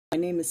My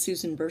name is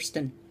Susan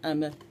Burston.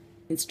 I'm an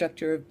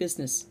instructor of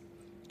business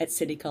at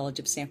City College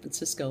of San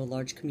Francisco, a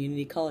large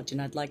community college, and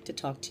I'd like to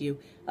talk to you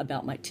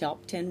about my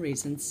top 10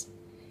 reasons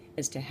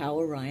as to how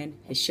Orion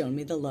has shown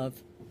me the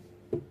love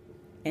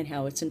and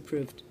how it's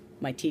improved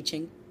my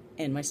teaching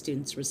and my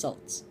students'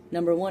 results.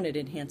 Number one, it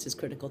enhances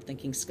critical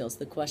thinking skills.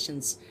 The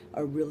questions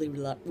are really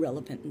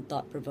relevant and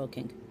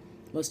thought-provoking.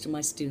 Most of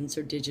my students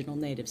are digital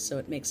natives, so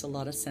it makes a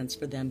lot of sense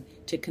for them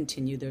to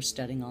continue their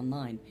studying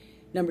online.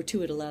 Number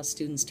two, it allows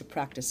students to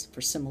practice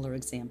for similar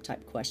exam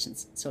type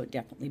questions, so it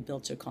definitely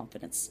builds their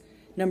confidence.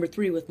 Number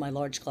three, with my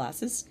large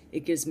classes,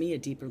 it gives me a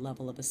deeper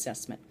level of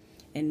assessment.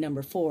 And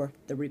number four,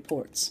 the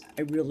reports.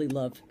 I really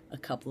love a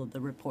couple of the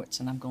reports,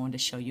 and I'm going to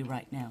show you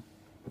right now.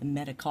 The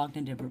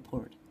metacognitive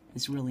report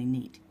is really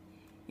neat.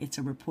 It's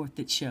a report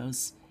that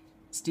shows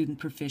student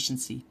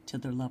proficiency to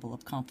their level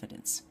of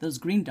confidence. Those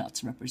green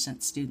dots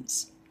represent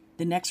students.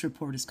 The next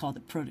report is called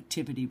the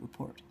productivity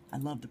report. I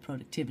love the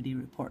productivity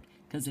report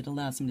because it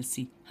allows them to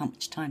see how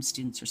much time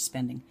students are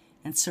spending.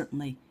 And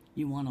certainly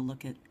you want to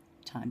look at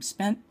time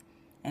spent,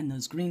 and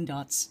those green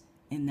dots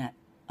in that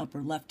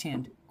upper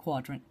left-hand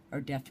quadrant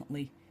are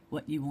definitely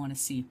what you want to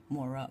see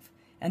more of.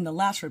 And the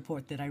last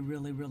report that I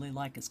really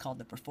like is called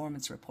the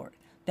performance report.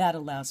 That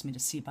allows me to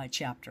see by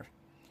chapter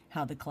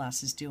how the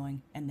class is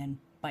doing, and then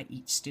by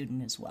each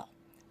student as well.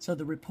 So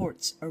the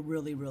reports are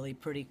really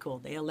pretty cool.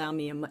 They allow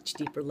me a much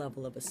deeper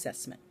level of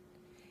assessment.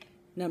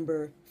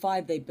 Number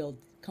five, they build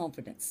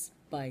confidence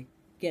by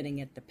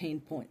getting at the pain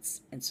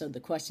points. And so the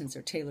questions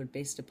are tailored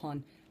based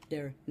upon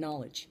their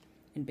knowledge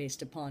and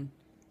based upon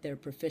their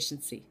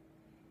proficiency.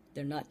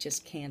 They're not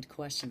just canned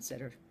questions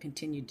that are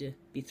continued to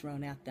be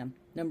thrown at them.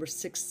 Number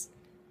six,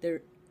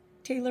 they're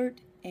tailored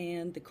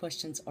and the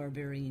questions are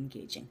very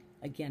engaging.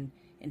 Again,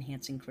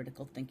 enhancing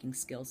critical thinking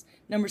skills.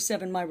 Number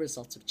seven, my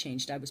results have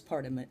changed. I was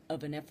part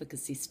of an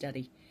efficacy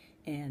study,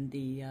 and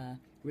the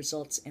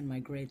results and my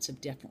grades have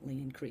definitely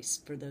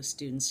increased for those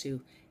students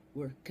who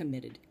were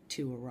committed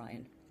to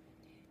Orion.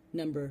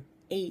 Number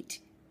eight,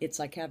 it's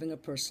like having a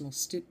personal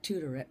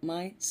tutor. At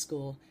my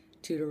school,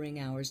 tutoring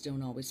hours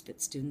don't always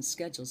fit students'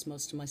 schedules.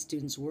 Most of my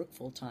students work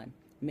full-time.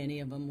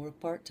 Many of them work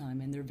part-time,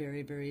 and they're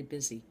very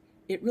busy.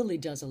 It really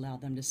does allow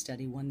them to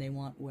study when they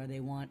want, where they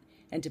want,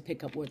 and to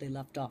pick up where they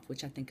left off,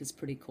 which I think is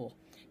pretty cool.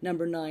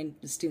 Number nine,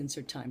 the students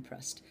are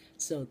time-pressed,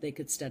 so they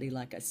could study,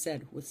 like I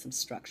said, with some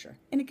structure.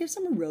 And it gives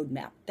them a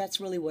roadmap. That's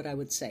really what I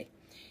would say.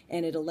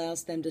 And it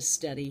allows them to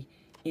study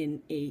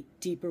in a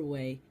deeper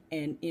way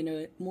and in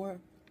a more,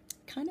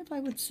 kind of, I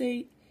would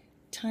say,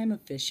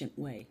 time-efficient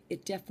way.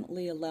 It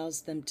definitely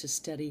allows them to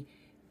study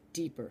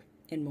deeper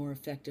and more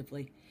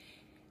effectively.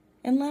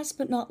 And last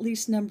but not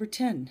least, number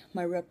 10,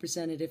 my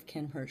representative,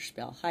 Ken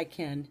Hirschfeld. Hi,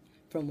 Ken,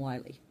 from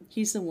Wiley.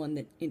 He's the one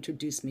that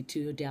introduced me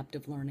to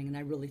adaptive learning, and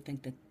I really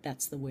think that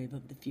that's the wave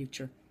of the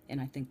future, and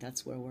I think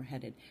that's where we're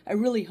headed. I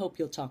really hope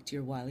you'll talk to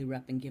your Wiley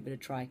rep and give it a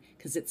try,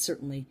 because it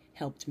certainly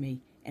helped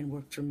me and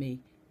worked for me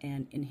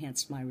and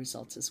enhanced my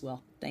results as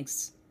well.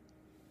 Thanks.